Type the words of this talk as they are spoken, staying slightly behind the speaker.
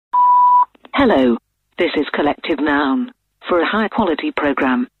Hello. This is Collective Noun. For a high-quality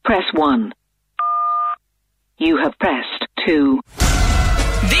program, press 1. You have pressed 2.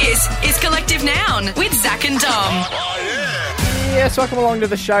 This is Collective Noun with Zach and Dom. Yes, welcome along to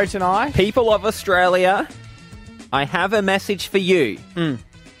the show tonight. People of Australia, I have a message for you.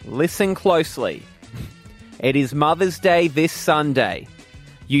 Listen closely. It is Mother's Day this Sunday.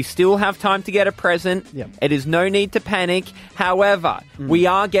 You still have time to get a present. Yep. It is no need to panic. However, we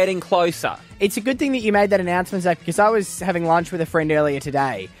are getting closer. It's a good thing that you made that announcement, Zach, because I was having lunch with a friend earlier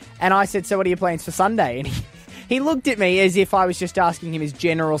today, and I said, so what are your plans for Sunday? And he looked at me as if I was just asking him his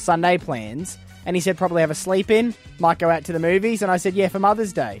general Sunday plans, and he said probably have a sleep-in, might go out to the movies, and I said, yeah, for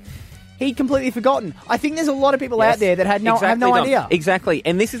Mother's Day. He'd completely forgotten. I think there's a lot of people out there that have no idea. Exactly,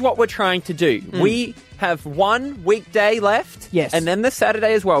 and this is what we're trying to do. We have one weekday left, Yes. and then the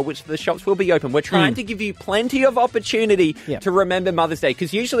Saturday as well, which the shops will be open. We're trying to give you plenty of opportunity to remember Mother's Day,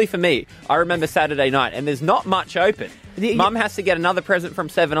 because usually for me, I remember Saturday night, and there's not much open. Mum has to get another present from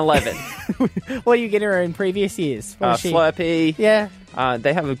 7-Eleven. What are you getting her in previous years? Slurpee. Yeah.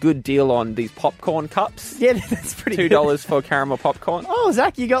 They have a good deal on these popcorn cups. Yeah, that's pretty good. $2 for caramel popcorn. Oh,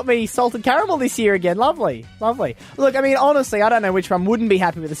 Zach, you got me salted caramel this year again. Lovely, lovely. Look, I mean, honestly, I don't know which one wouldn't be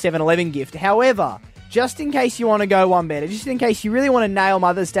happy with a 7-Eleven gift. However, just in case you want to go one better, just in case you really want to nail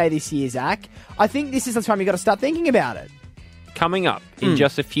Mother's Day this year, Zach, I think this is the time you've got to start thinking about it. Coming up in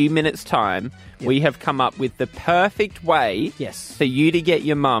just a few minutes' time, we have come up with the perfect way for you to get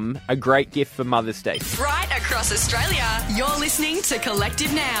your mum a great gift for Mother's Day. Right across Australia, you're listening to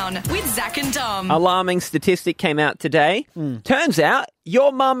Collective Noun with Zach and Dom. Alarming statistic came out today. Turns out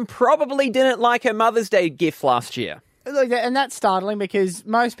your mum probably didn't like her Mother's Day gift last year. Look, and that's startling because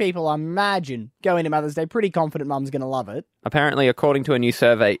most people, I imagine, go into Mother's Day pretty confident mum's going to love it. Apparently, according to a new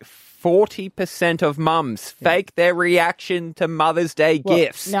survey, 40% of mums fake their reaction to Mother's Day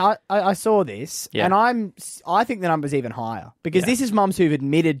gifts. Now, I saw this, and I think the number's even higher, because this is mums who've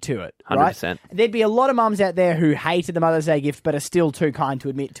admitted to it, right? 100%. There'd be a lot of mums out there who hated the Mother's Day gift but are still too kind to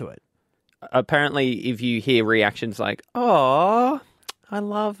admit to it. Apparently, if you hear reactions like, "Oh, I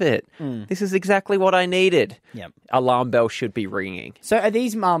love it. This is exactly what I needed," alarm bell should be ringing. So are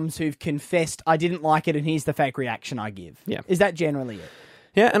these mums who've confessed, I didn't like it and here's the fake reaction I give? Yeah. Is that generally it?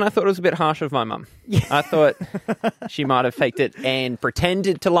 Yeah, and I thought it was a bit harsh of my mum. I thought she might have faked it and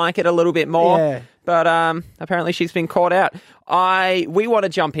pretended to like it a little bit more. Yeah. But apparently she's been caught out. We want to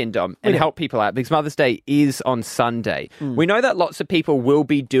jump in, Dom, and help people out, because Mother's Day is on Sunday. We know that lots of people will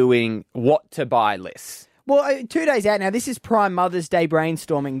be doing what to buy lists. Well, 2 days out now, this is prime Mother's Day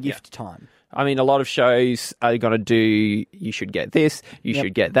brainstorming gift time. I mean, a lot of shows are going to do, you should get this, you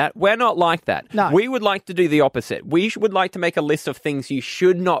should get that. We're not like that. No. We would like to do the opposite. We would like to make a list of things you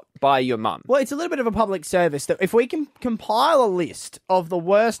should not buy your mum. Well, it's a little bit of a public service that if we can compile a list of the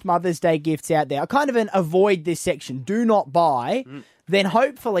worst Mother's Day gifts out there, kind of an avoid this section, do not buy, then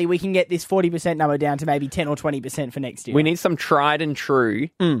hopefully we can get this 40% number down to maybe 10 or 20% for next year. We need some tried and true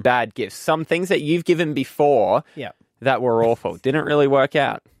bad gifts. Some things that you've given before that were awful. Didn't really work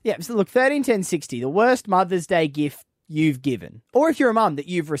out. Yeah, so look, 13, 10, 60, the worst Mother's Day gift you've given. Or if you're a mum, that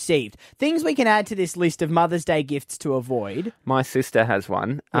you've received. Things we can add to this list of Mother's Day gifts to avoid. My sister has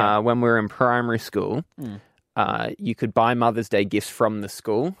one. When we were in primary school, you could buy Mother's Day gifts from the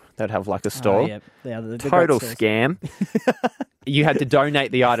school. They'd have like a store. The Total great stores. scam. You had to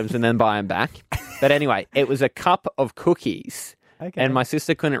donate the items and then buy them back. But anyway, it was a cup of cookies. Okay. And my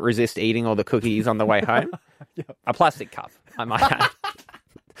sister couldn't resist eating all the cookies on the way home. A plastic cup, I might add.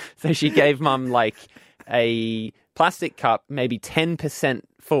 So she gave Mum like a plastic cup, maybe 10%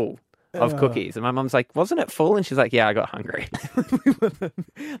 full of cookies. And my mum's like, wasn't it full? And she's like, yeah, I got hungry.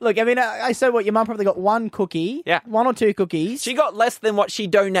 Look, I mean, I said what, your mum probably got one cookie, one or two cookies. She got less than what she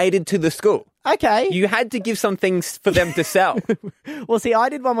donated to the school. Okay. You had to give some things for them to sell. Well, see, I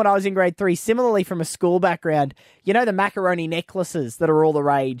did one when I was in grade 3, similarly from a school background. You know the macaroni necklaces that are all the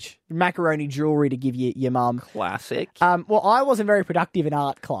rage? Macaroni jewellery to give your mum. Classic. Well, I wasn't very productive in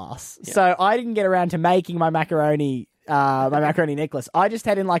art class, so I didn't get around to making my macaroni necklace. I just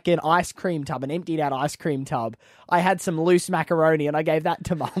had in like an ice cream tub, an emptied out ice cream tub. I had some loose macaroni and I gave that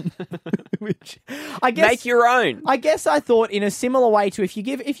to Mum. Which I guess make your own. I guess I thought in a similar way to if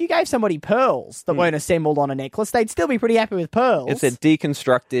you gave somebody pearls that weren't assembled on a necklace, they'd still be pretty happy with pearls. It's a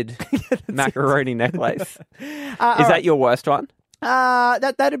deconstructed macaroni necklace. Is that your worst one?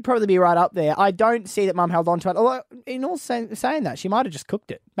 That'd probably be right up there. I don't see that Mum held on to it. Although, in all saying that, she might have just cooked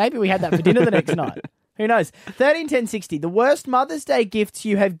it. Maybe we had that for dinner the next night. Who knows? 13, 10, 60. The worst Mother's Day gifts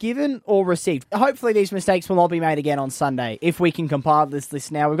you have given or received. Hopefully these mistakes will not be made again on Sunday, if we can compile this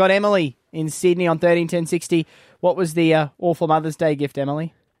list now. We've got Emily in Sydney on 13, 10, 60. What was the awful Mother's Day gift,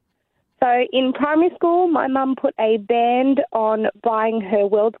 Emily? So in primary school, my mum put a ban on buying her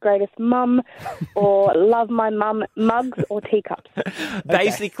world's greatest mum or love my mum mugs or teacups.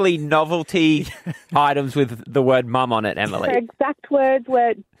 Basically, novelty items with the word mum on it, Emily. Her exact words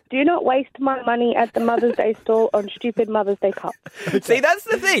were, "Do not waste my money at the Mother's Day stall on stupid Mother's Day cups." See, that's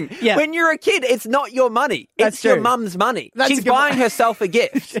the thing. Yeah. When you're a kid, it's not your money. That's It's your true. mum's money. That's She's a good buying point. herself a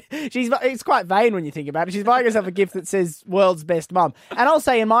gift. It's quite vain when you think about it. She's buying herself a gift that says "World's Best Mum." And I'll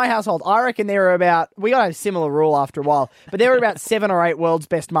say in my household, I reckon there are about, we got a similar rule after a while, but there were about 7 or 8 World's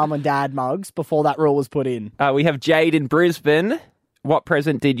Best Mum and Dad mugs before that rule was put in. We have Jade in Brisbane. What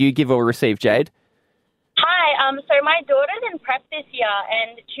present did you give or receive, Jade? Hi, so my daughter's in prep this year,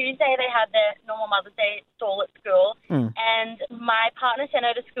 and Tuesday they had their normal Mother's Day stall at school, and my partner sent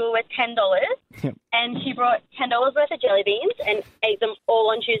her to school with $10, and she brought $10 worth of jelly beans and ate them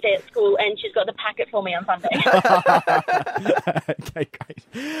all on Tuesday at school, and she's got the packet for me on Sunday. Okay,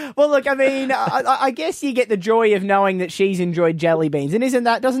 great. Well, look, I mean, I guess you get the joy of knowing that she's enjoyed jelly beans, and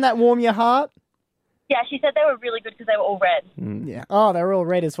doesn't that warm your heart? Yeah, she said they were really good because they were all red. Yeah. Oh, they're all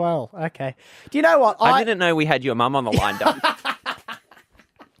red as well. Okay. Do you know what? I didn't know we had your mum on the line, Dom.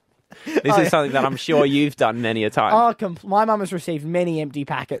 This is something that I'm sure you've done many a time. My mum has received many empty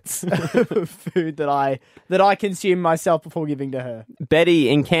packets of food that I consume myself before giving to her. Betty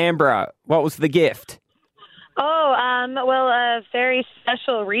in Canberra, what was the gift? Well, a very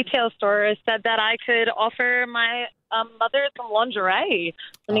special retail store said that I could offer my mother some lingerie.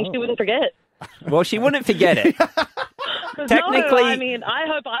 I mean, she wouldn't forget. Well, she wouldn't forget it. Technically, No, I mean, I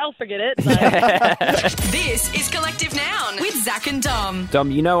hope I'll forget it. This is Collective Noun with Zach and Dom.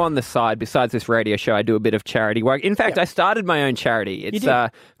 Dom, you know, on the side, besides this radio show, I do a bit of charity work. In fact, I started my own charity. It's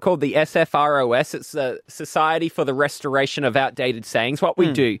called the SFROS. It's the Society for the Restoration of Outdated Sayings. What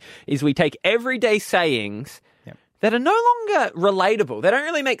we do is we take everyday sayings that are no longer relatable. They don't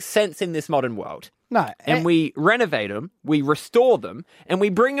really make sense in this modern world. No. And we renovate them, we restore them, and we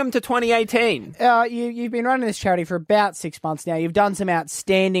bring them to 2018. You've been running this charity for about 6 months now. You've done some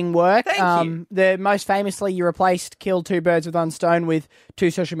outstanding work. Thank you. Most famously, you replaced Kill Two Birds with One Stone with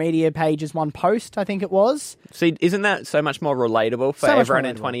 2 social media pages, 1 post, I think it was. See, isn't that so much more relatable for So much everyone more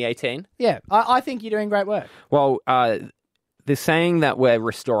in relatable. 2018? Yeah, I think you're doing great work. Well, the saying that we're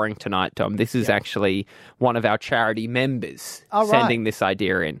restoring tonight, Dom, this is actually one of our charity members Oh, right. sending this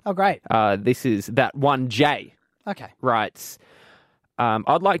idea in. Oh, great. This is that one J Okay. writes,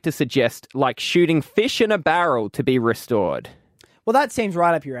 I'd like to suggest like shooting fish in a barrel to be restored. Well, that seems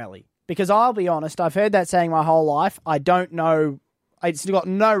right up your alley. Because I'll be honest, I've heard that saying my whole life. I don't know. It's got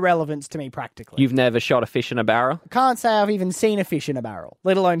no relevance to me practically. You've never shot a fish in a barrel? Can't say I've even seen a fish in a barrel,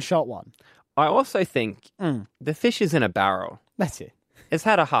 let alone shot one. I also think the fish is in a barrel. That's it. It's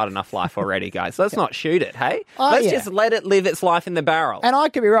had a hard enough life already, guys. Let's not shoot it, hey? Oh, Let's yeah. just let it live its life in the barrel. And I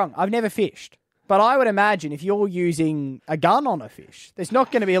could be wrong. I've never fished. But I would imagine if you're using a gun on a fish, there's not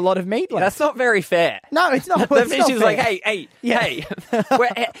going to be a lot of meat left. That's not very fair. No, it's not. The It's fish not is fair. like, hey, Yeah.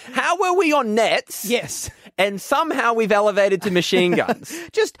 how were we on nets? Yes. And somehow we've elevated to machine guns.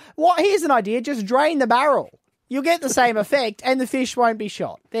 Here's an idea. Just drain the barrel. You'll get the same effect and the fish won't be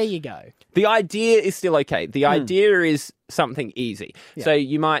shot. There you go. The idea is still okay. The idea is something easy. Yeah. So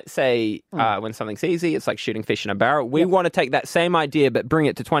you might say when something's easy, it's like shooting fish in a barrel. We want to take that same idea but bring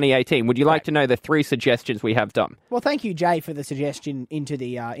it to 2018. Would you like to know the 3 suggestions we have, Dom? Well, thank you, Jay, for the suggestion into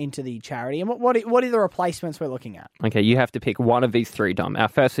the charity. And what are the replacements we're looking at? Okay, you have to pick one of these 3, Dom. Our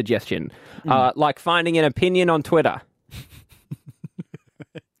first suggestion, like finding an opinion on Twitter.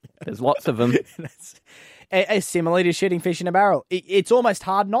 There's lots of them. Similarly to shooting fish in a barrel, it's almost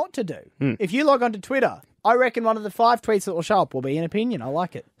hard not to do. If you log onto Twitter, I reckon one of the 5 tweets that will show up will be an opinion. I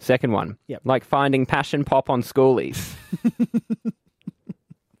like it. Second one, Yep. like finding passion pop on schoolies.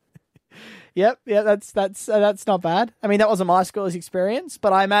 Yep, that's not bad. I mean, that wasn't my school's experience,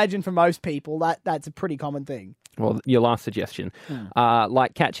 but I imagine for most people that's a pretty common thing. Well, your last suggestion,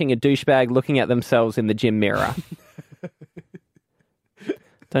 like catching a douchebag looking at themselves in the gym mirror.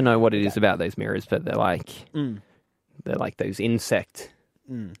 Don't know what it is about those mirrors, but they're like those insect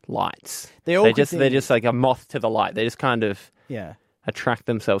lights. They're just like a moth to the light. They just kind of attract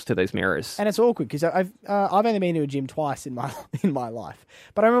themselves to those mirrors. And it's awkward because I've only been to a gym twice in my life,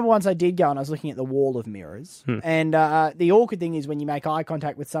 but I remember once I did go and I was looking at the wall of mirrors, and the awkward thing is when you make eye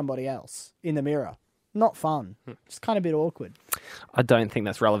contact with somebody else in the mirror. Not fun. It's kind of a bit awkward. I don't think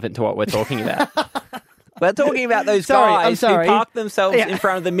that's relevant to what we're talking about. We're talking about those I'm guys sorry. who park themselves in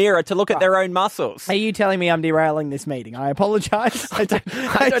front of the mirror to look at their own muscles. Are you telling me I'm derailing this meeting? I apologise. I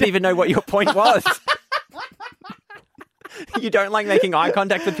don't even know what your point was. You don't like making eye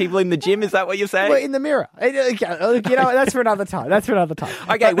contact with people in the gym? Is that what you're saying? Well, in the mirror. That's for another time.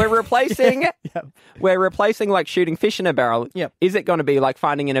 Okay, we're replacing like shooting fish in a barrel. Yep. Is it going to be like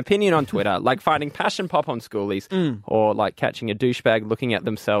finding an opinion on Twitter, like finding passion pop on schoolies, or like catching a douchebag looking at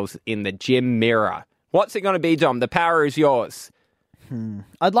themselves in the gym mirror? What's it going to be, Dom? The power is yours.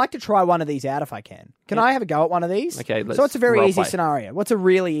 I'd like to try one of these out if I can. Can I have a go at one of these? Okay, let's So what's a very easy role play. scenario? What's a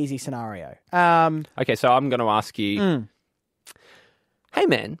really easy scenario? Okay, so I'm going to ask you, hey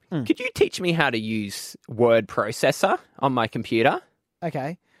man, could you teach me how to use word processor on my computer?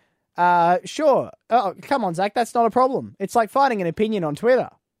 Okay. Sure. Oh, come on, Zach. That's not a problem. It's like finding an opinion on Twitter.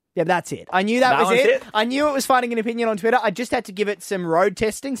 Yeah, that's it. I knew that was was it. it? I knew it was finding an opinion on Twitter. I just had to give it some road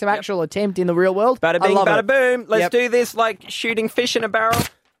testing, some actual attempt in the real world. Bada bing, I love bada it. boom. Let's Yep. do this like shooting fish in a barrel.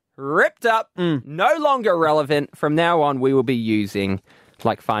 Ripped up. No longer relevant. From now on, we will be using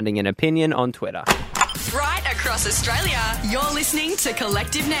like finding an opinion on Twitter. Right across Australia, you're listening to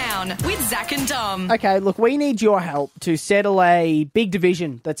Collective Noun with Zach and Dom. Okay, look, we need your help to settle a big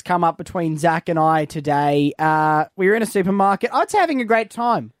division that's come up between Zach and I today. We were in a supermarket. I was having a great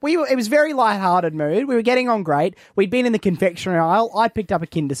time. It was very light-hearted mood. We were getting on great. We'd been in the confectionery aisle. I picked up a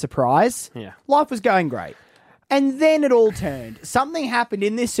Kinder Surprise. Yeah. Life was going great. And then it all turned. Something happened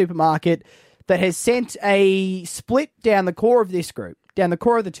in this supermarket that has sent a split down the core of this group, down the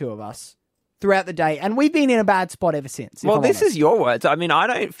core of the two of us, throughout the day, and we've been in a bad spot ever since. Well, this is your words. I mean, I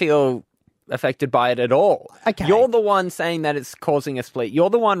don't feel affected by it at all. Okay. You're the one saying that it's causing a split.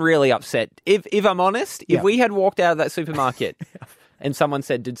 You're the one really upset. If I'm honest, Yeah. if we had walked out of that supermarket and someone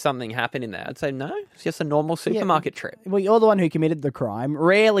said, did something happen in there? I'd say, no, it's just a normal supermarket trip. Well, you're the one who committed the crime.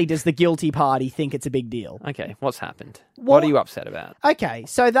 Rarely does the guilty party think it's a big deal. Okay, what's happened? What- What are you upset about? Okay,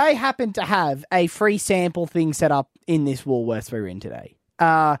 so they happen to have a free sample thing set up in this Woolworths we're in today.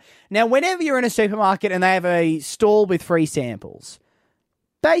 Now, whenever you're in a supermarket and they have a stall with free samples,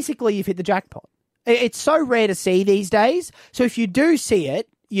 basically you've hit the jackpot. It's so rare to see these days. So if you do see it,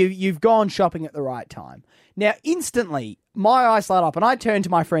 you've gone shopping at the right time. Now, instantly, my eyes light up and I turn to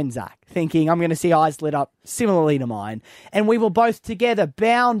my friend Zach, thinking I'm going to see eyes lit up similarly to mine. And we will both together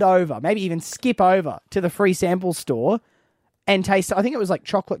bound over, maybe even skip over to the free sample store and taste, I think it was like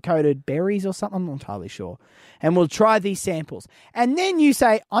chocolate-coated berries or something, I'm not entirely sure. And we'll try these samples. And then you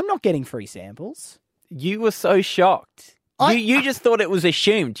say, I'm not getting free samples. You were so shocked. You just thought it was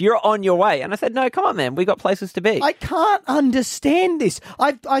assumed. You're on your way. And I said, no, come on, man. We got places to be. I can't understand this.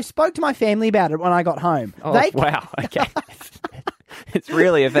 I spoke to my family about it when I got home. Oh, wow. Okay. It's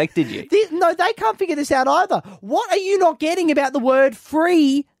really affected you. No, they can't figure this out either. What are you not getting about the word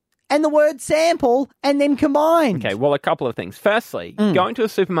free and the word sample and then combined? Okay, well, a couple of things. Firstly, going to a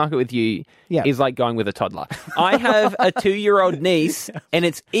supermarket with you is like going with a toddler. I have a 2-year-old niece, and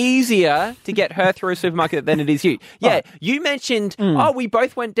it's easier to get her through a supermarket than it is you. Yeah, you mentioned, we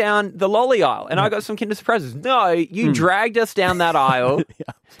both went down the lolly aisle, and I got some Kinder Surprises. No, you dragged us down that aisle.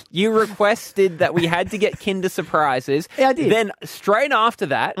 You requested that we had to get Kinder Surprises. Yeah, I did. Then straight after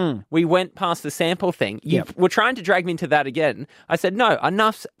that, we went past the sample thing. You were trying to drag me into that again. I said, no,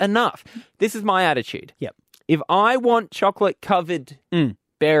 enough's enough. This is my attitude. Yep. If I want chocolate-covered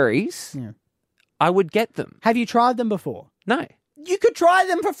berries, I would get them. Have you tried them before? No. You could try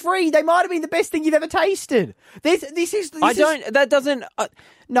them for free. They might have been the best thing you've ever tasted. That doesn't...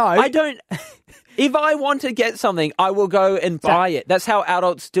 No. I don't... If I want to get something, I will go and buy it. That's how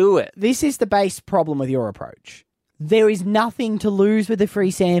adults do it. This is the base problem with your approach. There is nothing to lose with the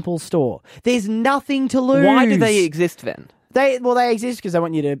free sample store. There's nothing to lose. Why do they exist then? They exist because they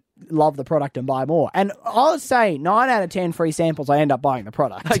want you to love the product and buy more. And I'll say 9 out of 10 free samples, I end up buying the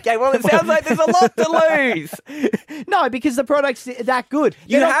product. Okay, well, it sounds like there's a lot to lose. No, because the product's that good.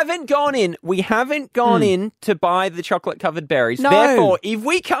 We haven't gone in to buy the chocolate-covered berries. No. Therefore, if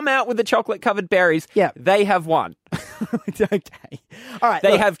we come out with the chocolate-covered berries, they have won. Okay. All right.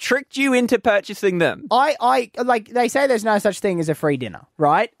 They have tricked you into purchasing them. I like they say there's no such thing as a free dinner,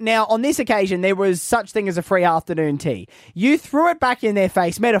 right? Now, on this occasion, there was such thing as a free afternoon tea. You threw it back in their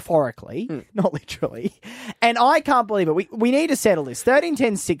face metaphorically, not literally. And I can't believe it. We need to settle this.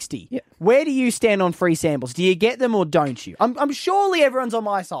 131060. Yep. Where do you stand on free samples? Do you get them or don't you? I'm surely everyone's on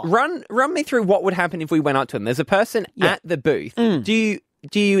my side. Run me through what would happen if we went up to them. There's a person at the booth. Do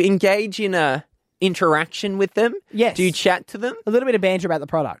you engage in a interaction with them? Yes. Do you chat to them? A little bit of banter about the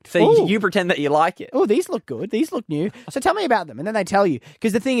product. So you pretend that you like it. Oh, these look good. These look new. So tell me about them. And then they tell you.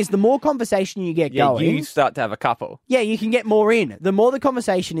 Because the thing is, the more conversation you get going... you start to have a couple. Yeah, you can get more in. The more the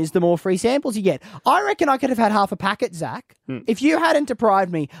conversation is, the more free samples you get. I reckon I could have had half a packet, Zach. If you hadn't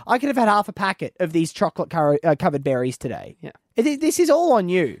deprived me, I could have had half a packet of these chocolate-covered berries today. Yeah. This is all on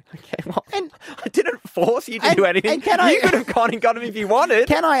you. Okay, well, I didn't force you to do anything. And you could have gone and got them if you wanted.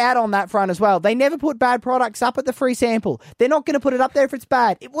 Can I add on that front as well? They never put bad products up at the free sample. They're not going to put it up there if it's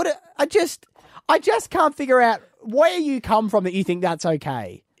bad. I just can't figure out where you come from that you think that's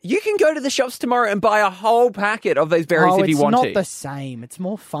okay. You can go to the shops tomorrow and buy a whole packet of those berries if you want to. It's not the same. It's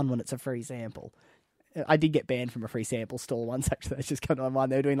more fun when it's a free sample. I did get banned from a free sample store once, actually. That's just come to my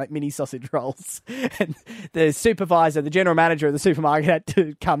mind. They were doing like mini sausage rolls. And the supervisor, the general manager of the supermarket had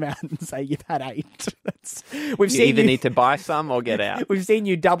to come out and say, you've had 8. You either need to buy some or get out. We've seen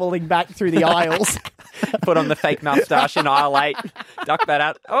you doubling back through the aisles. Put on the fake moustache in aisle 8. Duck that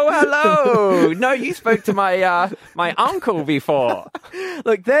out. Oh, hello. No, you spoke to my uncle before.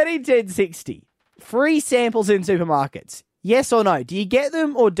 Look, 131060. Free samples in supermarkets. Yes or no? Do you get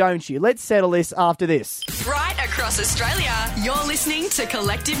them or don't you? Let's settle this after this. Right across Australia, you're listening to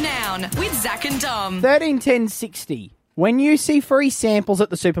Collective Noun with Zach and Dom. 131060. When you see free samples at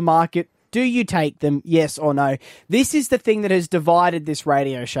the supermarket, do you take them? Yes or no? This is the thing that has divided this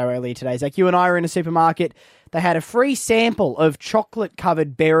radio show earlier today. Zach, you and I were in a supermarket. They had a free sample of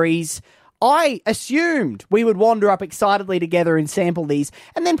chocolate-covered berries. I assumed we would wander up excitedly together and sample these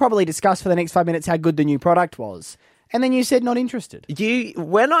and then probably discuss for the next 5 minutes how good the new product was. And then you said not interested.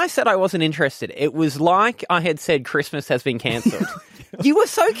 When I said I wasn't interested, it was like I had said Christmas has been cancelled. You were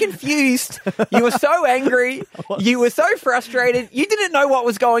so confused. You were so angry. You were so frustrated. You didn't know what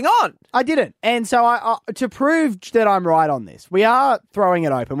was going on. I didn't. And so I to prove that I'm right on this, we are throwing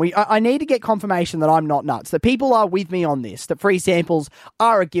it open. I need to get confirmation that I'm not nuts, that people are with me on this, that free samples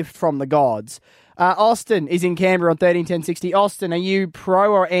are a gift from the gods. Austin is in Canberra on 131060. Austin, are you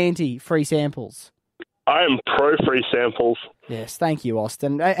pro or anti free samples? I am pro free samples. Yes, thank you,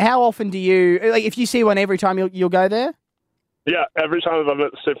 Austin. How often do you, like, if you see one every time, you'll go there? Yeah, every time I'm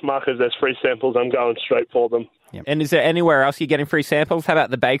at the supermarket, there's free samples, I'm going straight for them. Yep. And is there anywhere else you're getting free samples? How about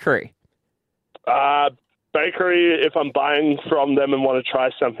the bakery? Bakery, if I'm buying from them and want to try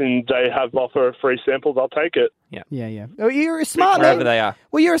something they have offer of free samples, I'll take it. Yeah. Oh, you're a smart man. Wherever they are.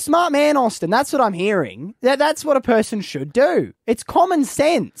 Well, you're a smart man, Austin. That's what I'm hearing. That's what a person should do. It's common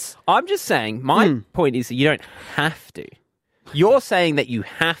sense. I'm just saying, my point is that you don't have to. You're saying that you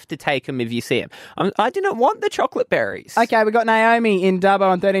have to take them if you see them. I didn't want the chocolate berries. Okay, we've got Naomi in Dubbo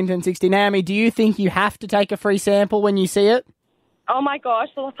on 131060. Naomi, do you think you have to take a free sample when you see it? Oh my gosh,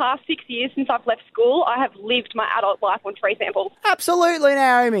 for the past 6 years since I've left school, I have lived my adult life on free samples. Absolutely,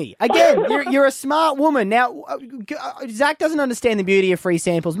 Naomi. Again, you're a smart woman. Now, Zach doesn't understand the beauty of free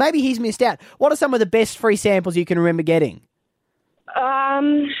samples. Maybe he's missed out. What are some of the best free samples you can remember getting?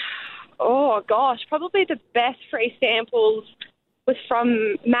 Oh gosh, probably the best free samples was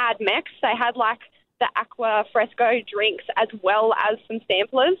from Mad Mex. They had like the aqua fresco drinks as well as some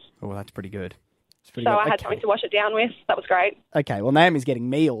samplers. Oh, that's pretty good. So I had something to wash it down with. That was great. Okay, well, Naomi's getting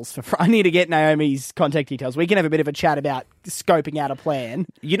meals. I need to get Naomi's contact details. We can have a bit of a chat about scoping out a plan.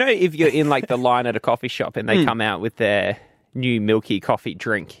 You know, if you're in like the line at a coffee shop and they come out with their new milky coffee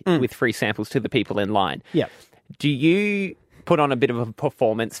drink with free samples to the people in line. Yeah. Do you put on a bit of a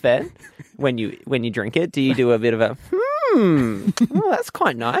performance then when you drink it? Do you do a bit of a well, that's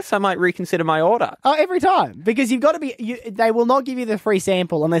quite nice. I might reconsider my order. Oh, every time. Because you've got to be... they will not give you the free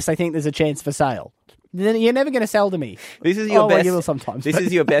sample unless they think there's a chance for sale. Then you're never going to sell to me. This is your best... Well, you will sometimes. This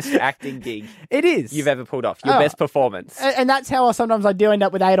is your best acting gig. It is. You've ever pulled off. Your best performance. And that's how sometimes I do end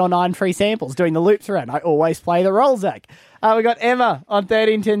up with 8 or 9 free samples doing the loops around. I always play the role, Zach. We got Emma on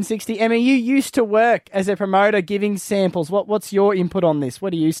 131060. Emma, you used to work as a promoter giving samples. What's your input on this?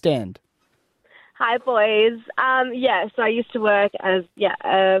 Where do you stand? Hi, boys. So I used to work as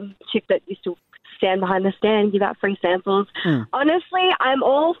a chick that used to stand behind the stand and give out free samples. Honestly, I'm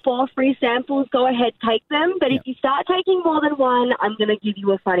all for free samples. Go ahead, take them. But if you start taking more than one, I'm going to give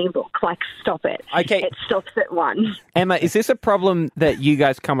you a funny look. Like, stop it. Okay. It stops at 1. Emma, is this a problem that you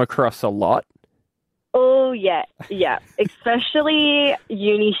guys come across a lot? Oh, yeah. Especially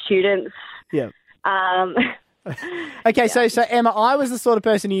uni students. Yeah. Okay, so Emma, I was the sort of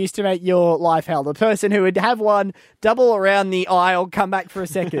person who used to make your life hell. The person who would have one, double around the aisle, come back for a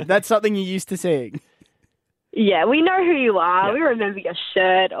second. That's something you're used to seeing. Yeah, we know who you are. Yeah. We remember your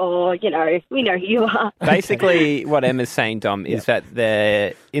shirt or, we know who you are. Basically, what Emma's saying, Dom, is that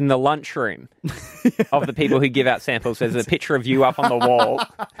they're in the lunchroom of the people who give out samples. There's a picture of you up on the wall.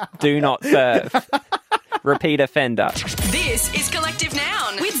 Do not serve. Repeat offender. This is Collective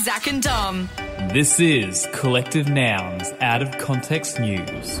Noun with Zach and Dom. This is Collective Noun's Out of Context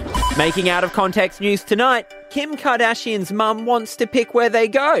News. Making out of context news tonight, Kim Kardashian's mum wants to pick where they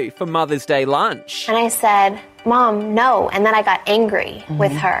go for Mother's Day lunch. And I said, Mom, no. And then I got angry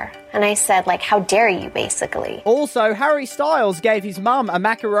with her. And I said, like, how dare you, basically. Also, Harry Styles gave his mum a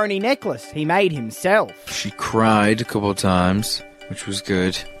macaroni necklace he made himself. She cried a couple of times, which was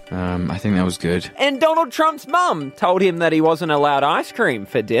good. I think that was good. And Donald Trump's mum told him that he wasn't allowed ice cream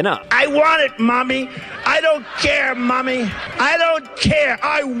for dinner. I want it, Mommy. I don't care, Mommy. I don't care.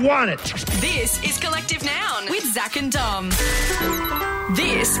 I want it. This is Collective Noun with Zach and Dom.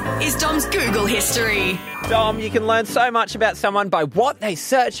 This is Dom's Google history. Dom, you can learn so much about someone by what they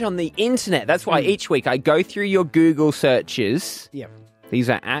search on the internet. That's why each week I go through your Google searches. Yep. These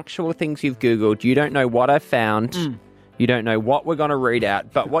are actual things you've Googled. You don't know what I found. You don't know what we're going to read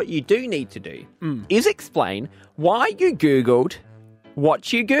out. But what you do need to do is explain why you Googled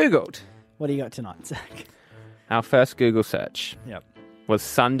what you Googled. What do you got tonight, Zach? Our first Google search was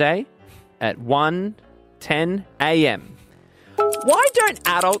Sunday at 1:10 a.m. Why don't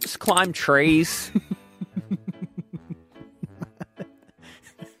adults climb trees?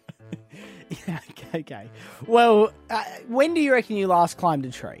 Yeah, okay. Well, when do you reckon you last climbed a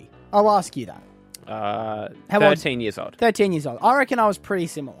tree? I'll ask you that. 13 years old. 13 years old. I reckon I was pretty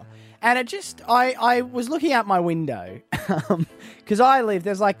similar. And it just, I was looking out my window, because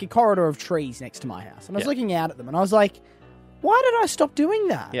there's like a corridor of trees next to my house. And I was looking out at them and I was like, why did I stop doing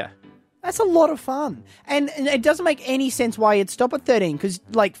that? Yeah. That's a lot of fun. And it doesn't make any sense why you'd stop at 13, because,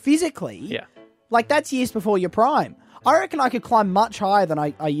 like, physically, like, that's years before your prime. I reckon I could climb much higher than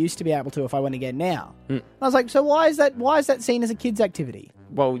I used to be able to if I went again now. And I was like, so why is that seen as a kid's activity?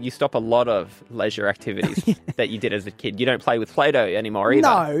 Well, you stop a lot of leisure activities that you did as a kid. You don't play with Play-Doh anymore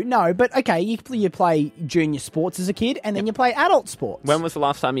either. No, but okay, you play junior sports as a kid, and then you play adult sports. When was the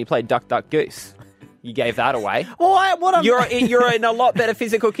last time you played Duck, Duck, Goose? You gave that away. Well, you're in a lot better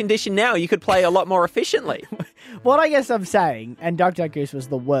physical condition now. You could play a lot more efficiently. What I guess I'm saying, and Duck, Duck, Goose was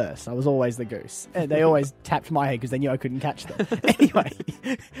the worst. I was always the goose. They always tapped my head because they knew I couldn't catch them. Anyway,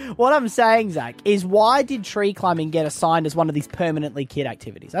 what I'm saying, Zach, is why did tree climbing get assigned as one of these permanently kid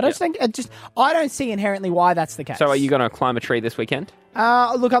activities? I don't see inherently why that's the case. So are you going to climb a tree this weekend?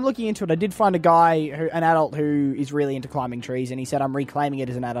 Look, I'm looking into it. I did find a guy, an adult who is really into climbing trees, and he said I'm reclaiming it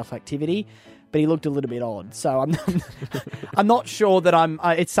as an adult activity. But he looked a little bit odd, so I'm not sure that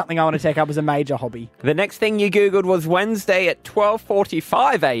it's something I want to take up as a major hobby. The next thing you Googled was Wednesday at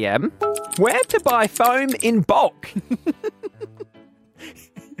 12:45 a.m. Where to buy foam in bulk?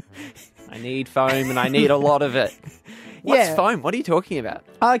 I need foam and I need a lot of it. What's foam? What are you talking about?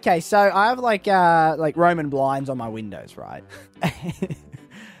 Okay, so I have like Roman blinds on my windows, right?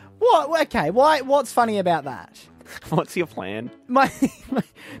 What? Okay, why? What's funny about that? What's your plan?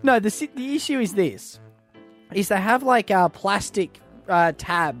 No, the issue is this: they have like plastic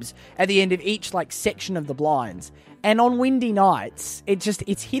tabs at the end of each like section of the blinds, and on windy nights,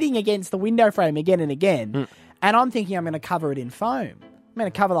 it's hitting against the window frame again and again. And I'm thinking I'm going to cover it in foam. I'm going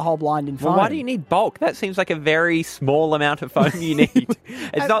to cover the whole blind in foam. Well, why do you need bulk? That seems like a very small amount of foam you need.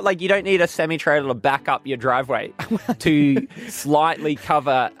 It's not like you don't need a semi-trailer to back up your driveway to slightly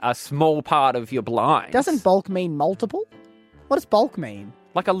cover a small part of your blind. Doesn't bulk mean multiple? What does bulk mean?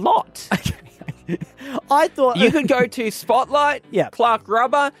 Like a lot. Okay. I thought... You could go to Spotlight, Clark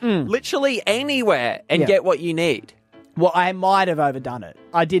Rubber, literally anywhere and get what you need. Well, I might have overdone it.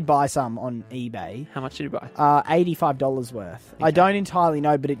 I did buy some on eBay. How much did you buy? $85 worth. Okay. I don't entirely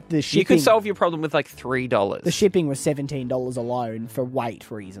know, but the shipping... You could solve your problem with like $3. The shipping was $17 alone for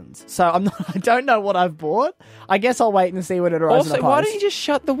weight reasons. So I don't know what I've bought. I guess I'll wait and see what it arrives in the post. post. Why don't you just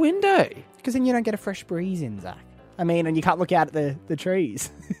shut the window? Because then you don't get a fresh breeze in, Zach. I mean, and you can't look out at the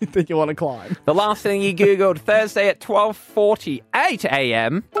trees that you want to climb. The last thing you Googled Thursday at 12:48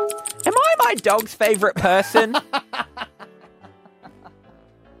 a.m. Am I my dog's favourite person?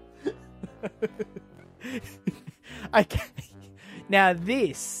 Okay. Now,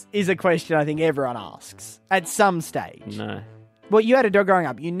 this is a question I think everyone asks at some stage. No. Well, you had a dog growing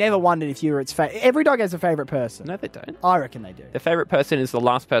up. You never wondered if you were its favourite. Every dog has a favourite person. No, they don't. I reckon they do. The favourite person is the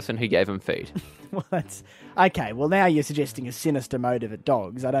last person who gave them food. Well, that's... Okay, well, now you're suggesting a sinister motive at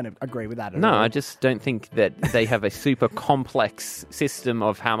dogs. I don't agree with that at all. No, I just don't think that they have a super complex system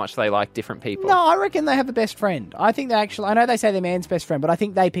of how much they like different people. No, I reckon they have a best friend. I think they actually... I know they say they're man's best friend, but I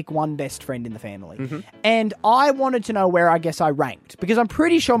think they pick one best friend in the family. Mm-hmm. And I wanted to know where I guess I ranked, because I'm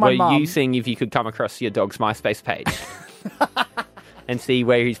pretty sure my mum... Were you seeing if you could come across your dog's MySpace page? And see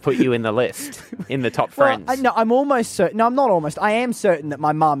where he's put you in the list, in the top friends. No, I'm almost certain. No, I'm not almost. I am certain that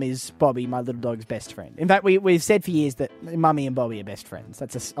my mum is Bobby, my little dog's best friend. In fact, we've said for years that Mummy and Bobby are best friends.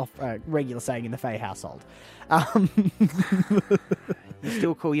 That's a regular saying in the Faye household. You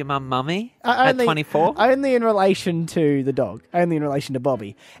still call your mum mummy Only- at 24? Only in relation to the dog. Only in relation to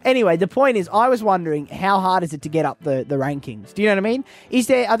Bobby. Anyway, the point is, I was wondering how hard is it to get up the rankings? Do you know what I mean?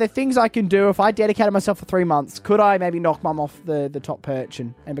 Are there things I can do if I dedicated myself for 3 months? Could I maybe knock mum off the top perch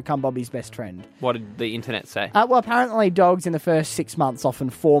and become Bobby's best friend? What did the internet say? Well, apparently dogs in the first 6 months often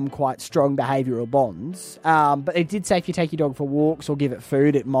form quite strong behavioural bonds. But it did say if you take your dog for walks or give it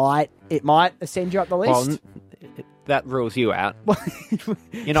food, it might send you up the list. Well, that rules you out.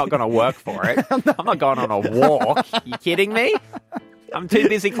 You're not going to work for it. I'm not going on a walk. You kidding me? I'm too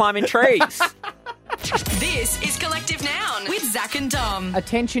busy climbing trees. This is Collective Noun with Zach and Dom.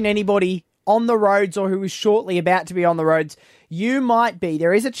 Attention, anybody on the roads or who is shortly about to be on the roads,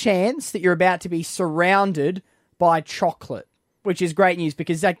 there is a chance that you're about to be surrounded by chocolate, which is great news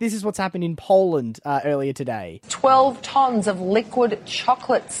because, Zach, this is what's happened in Poland earlier today. 12 tonnes of liquid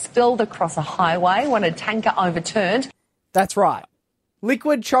chocolate spilled across a highway when a tanker overturned. That's right.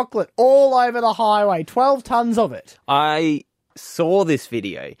 Liquid chocolate all over the highway, 12 tonnes of it. I saw this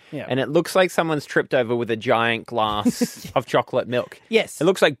video, and it looks like someone's tripped over with a giant glass of chocolate milk. Yes. It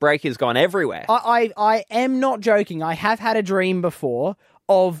looks like breakers gone everywhere. I am not joking. I have had a dream before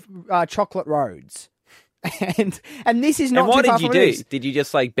of chocolate roads. And this is not and what too far did you from do? it is. Did you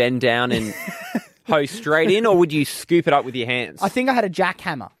just bend down and hose straight in, or would you scoop it up with your hands? I think I had a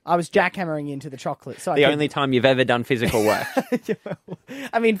jackhammer. I was jackhammering into the chocolate. So the only time you've ever done physical work.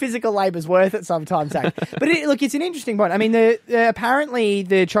 I mean, physical labour's worth it sometimes, Zach. But it's an interesting point. I mean, apparently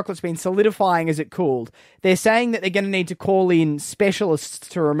the chocolate's been solidifying as it cooled. They're saying that they're going to need to call in specialists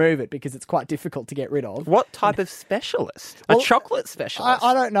to remove it because it's quite difficult to get rid of. What type of specialist? A chocolate specialist?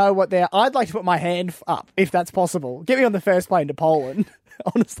 I don't know what they're... I'd like to put my hand up, if that's possible. Get me on the first plane to Poland.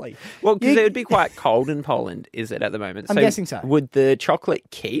 Honestly. Well, because it would be quite cold in Poland, is it, at the moment? I'm guessing so. Would the chocolate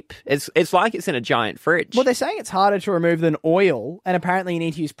keep? It's like it's in a giant fridge. Well, they're saying it's harder to remove than oil, and apparently you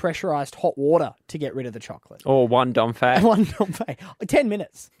need to use pressurised hot water to get rid of the chocolate. Or one Domfay. 10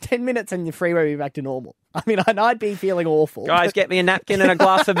 minutes. 10 minutes and the freeway will be back to normal. I mean, I'd be feeling awful. Guys, get me a napkin and a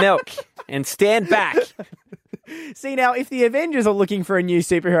glass of milk and stand back. See, now, if the Avengers are looking for a new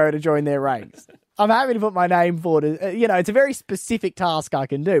superhero to join their ranks, I'm happy to put my name forward. It's a very specific task I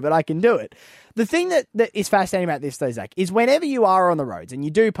can do, but I can do it. The thing that is fascinating about this, though, Zach, is whenever you are on the roads and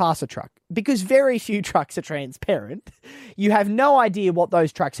you do pass a truck, because very few trucks are transparent, you have no idea what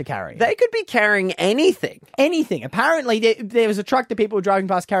those trucks are carrying. They could be carrying anything. Anything. Apparently, there was a truck that people were driving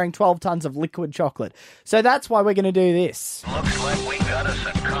past carrying 12 tonnes of liquid chocolate. So that's why we're going to do this. Looks like we got us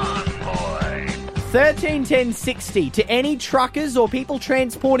a convoy. 131060 to any truckers or people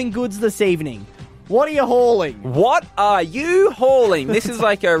transporting goods this evening. What are you hauling? What are you hauling? This is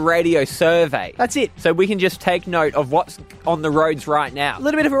like a radio survey. That's it. So we can just take note of what's on the roads right now. A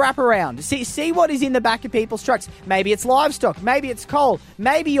little bit of a wraparound. See what is in the back of people's trucks. Maybe it's livestock. Maybe it's coal.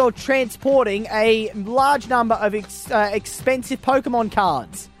 Maybe you're transporting a large number of expensive Pokemon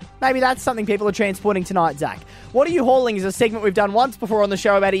cards. Maybe that's something people are transporting tonight, Zach. What Are You Hauling is a segment we've done once before on the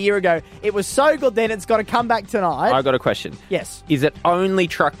show about a year ago. It was so good then, it's got to come back tonight. I got a question. Yes. Is it only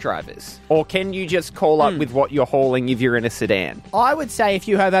truck drivers? Or can you just call up with what you're hauling if you're in a sedan? I would say if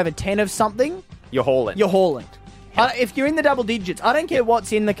you have over 10 of something... You're hauling. You're hauling. If you're in the double digits, I don't care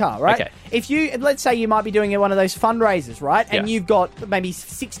what's in the car, right? Okay. If let's say you might be doing one of those fundraisers, right? And you've got maybe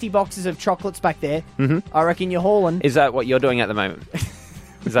 60 boxes of chocolates back there. Mm-hmm. I reckon you're hauling. Is that what you're doing at the moment?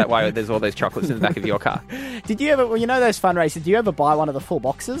 Is that why there's all those chocolates in the back of your car? Did you ever, those fundraisers, do you ever buy one of the full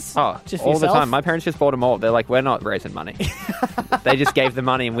boxes? Oh, just all yourself? the time. My parents just bought them all. They're like, we're not raising money. They just gave the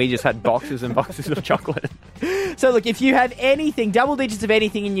money and we just had boxes and boxes of chocolate. So look, if you have anything, double digits of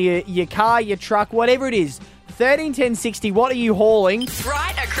anything in your car, your truck, whatever it is, 131060, what are you hauling?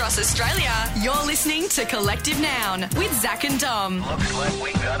 Right across Australia, you're listening to Collective Noun with Zach and Dom. Looks like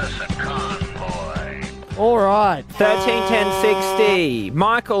we got us a convoy. All right. 131060.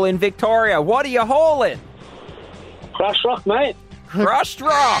 Michael in Victoria, what are you hauling? Crushed rock, mate. Crushed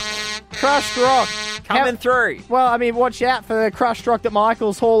rock. Crushed rock. Coming through. Well, I mean, watch out for the crushed rock that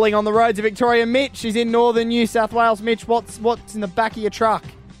Michael's hauling on the roads of Victoria. Mitch is in northern New South Wales. Mitch, what's in the back of your truck?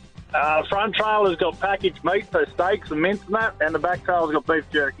 Front trailer's got packaged meat, so steaks and mince and that, and the back trailer's got beef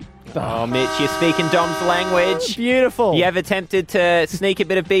jerky. Oh, Mitch, you're speaking Dom's language. Beautiful. You ever tempted to sneak a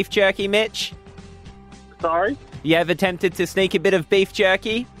bit of beef jerky, Mitch? Sorry? You ever tempted to sneak a bit of beef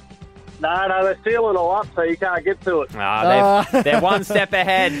jerky? No, they seal it all up so you can't get to it. They're one step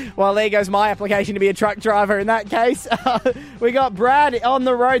ahead. Well, there goes my application to be a truck driver in that case. We got Brad on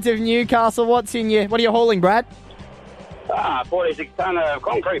the roads of Newcastle. What are you hauling, Brad? 46 tonne of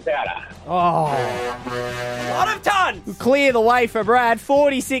concrete powder. Oh. A lot of tons. Clear the way for Brad.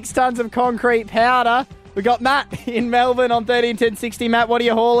 46 tonnes of concrete powder. We got Matt in Melbourne on 131060. Matt, what are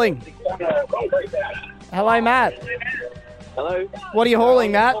you hauling? Hello, Matt. Hello. What are you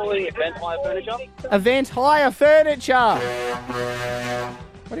hauling, Matt? Hauling Event Hire Furniture. Event Hire Furniture.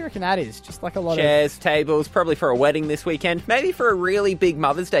 What do you reckon that is? Just like a lot Chairs, tables, probably for a wedding this weekend. Maybe for a really big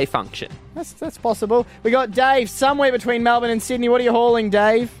Mother's Day function. That's possible. We got Dave somewhere between Melbourne and Sydney. What are you hauling,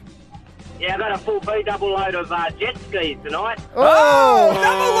 Dave? Yeah, I've got a full B double load of jet skis tonight. Oh,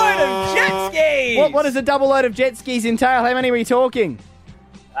 double load of jet skis! What does a double load of jet skis entail? How many are we talking?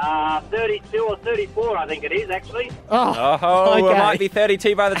 32 or 34, I think it is, actually. Oh, It okay. might be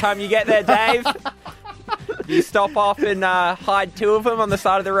 32 by the time you get there, Dave. You stop off and hide 2 of them on the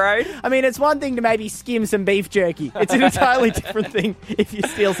side of the road. I mean, it's one thing to maybe skim some beef jerky. It's an entirely different thing if you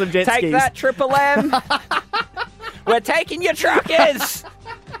steal some jet skis. Take that, Triple M. We're taking your truckers.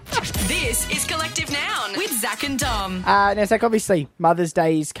 This is Collective Noun with Zach and Dom. Now, Zach, obviously, Mother's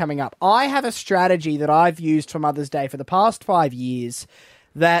Day is coming up. I have a strategy that I've used for Mother's Day for the past 5 years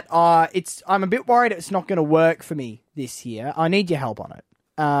that I'm a bit worried it's not going to work for me this year. I need your help on it.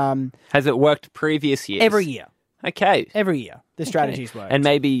 Has it worked previous years? Every year. Okay. Every year. The strategies work. And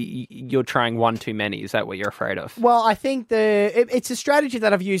maybe you're trying one too many. Is that what you're afraid of? Well, I think it's a strategy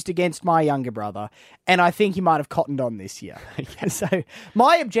that I've used against my younger brother, and I think he might have cottoned on this year. So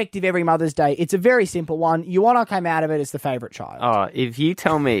my objective every Mother's Day, it's a very simple one. You want to come out of it as the favourite child. Oh, if you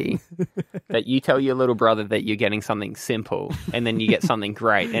tell me that you tell your little brother that you're getting something simple and then you get something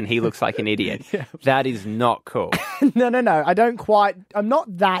great and he looks like an idiot, that is not cool. No. I'm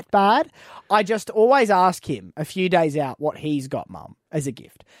not that bad. I just always ask him a few days out what he's got, Mum, as a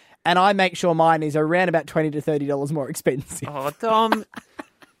gift. And I make sure mine is around about $20 to $30 more expensive. Oh, Dom.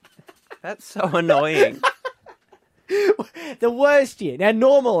 That's so annoying. The worst year. Now,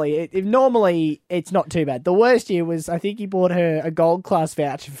 normally it's not too bad. The worst year was, I think he bought her a gold class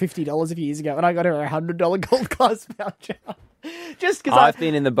voucher for $50 a few years ago, and I got her a $100 gold class voucher. Just because I've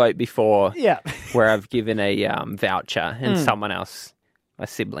been in the boat before Yeah. where I've given a voucher and someone else, my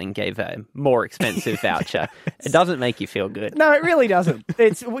sibling, gave a more expensive voucher. It doesn't make you feel good. No, it really doesn't.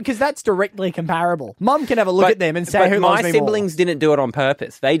 It's because that's directly comparable. Mum can have a look at them and say, who loves me my siblings didn't do it on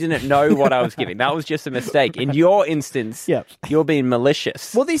purpose. They didn't know what I was giving. That was just a mistake. In your instance, you're being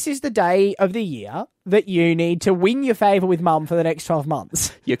malicious. Well, this is the day of the year that you need to win your favour with Mum for the next 12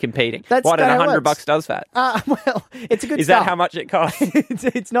 months. You're competing. That's What, how it $100 works. does that? Well, it's a good Is start. that how much it costs?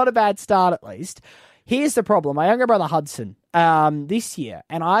 It's not a bad start, at least. Here's the problem. My younger brother, Hudson, this year,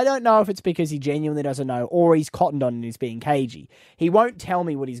 and I don't know if it's because he genuinely doesn't know or he's cottoned on and he's being cagey, he won't tell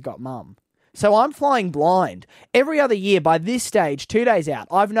me what he's got, Mum. So I'm flying blind. Every other year, by this stage, 2 days out,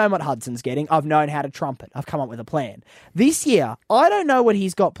 I've known what Hudson's getting. I've known how to trump it. I've come up with a plan. This year, I don't know what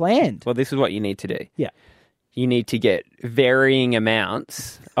he's got planned. Well, this is what you need to do. Yeah. You need to get varying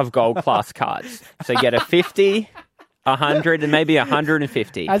amounts of gold class cards. So get a 50, 100, and maybe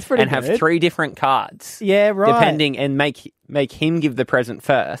 150. That's pretty and have good. 3 different cards. Yeah, right. Depending, and make him give the present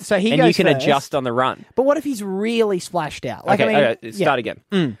first. So he and goes you can first. adjust on the run. But what if he's really splashed out? Like, Okay, I mean, okay, start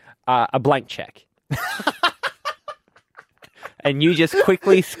again. A blank check. And you just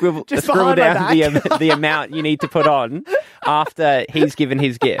quickly scribble Just down behind my the amount you need to put on after he's given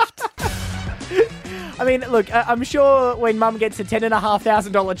his gift. I mean, look, I'm sure when Mum gets a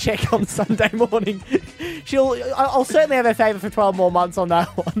 $10,500 check on Sunday morning, I'll certainly have her favour for 12 more months on that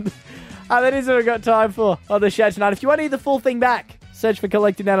one. That is what we've got time for on the show tonight. If you want to hear the full thing back, search for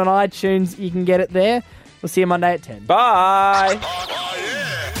Collective Noun on iTunes. You can get it there. We'll see you Monday at 10. Bye.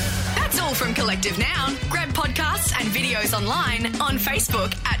 That's all from Collective Noun. Grab podcasts and videos online on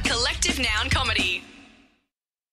Facebook at Collective Noun Comedy.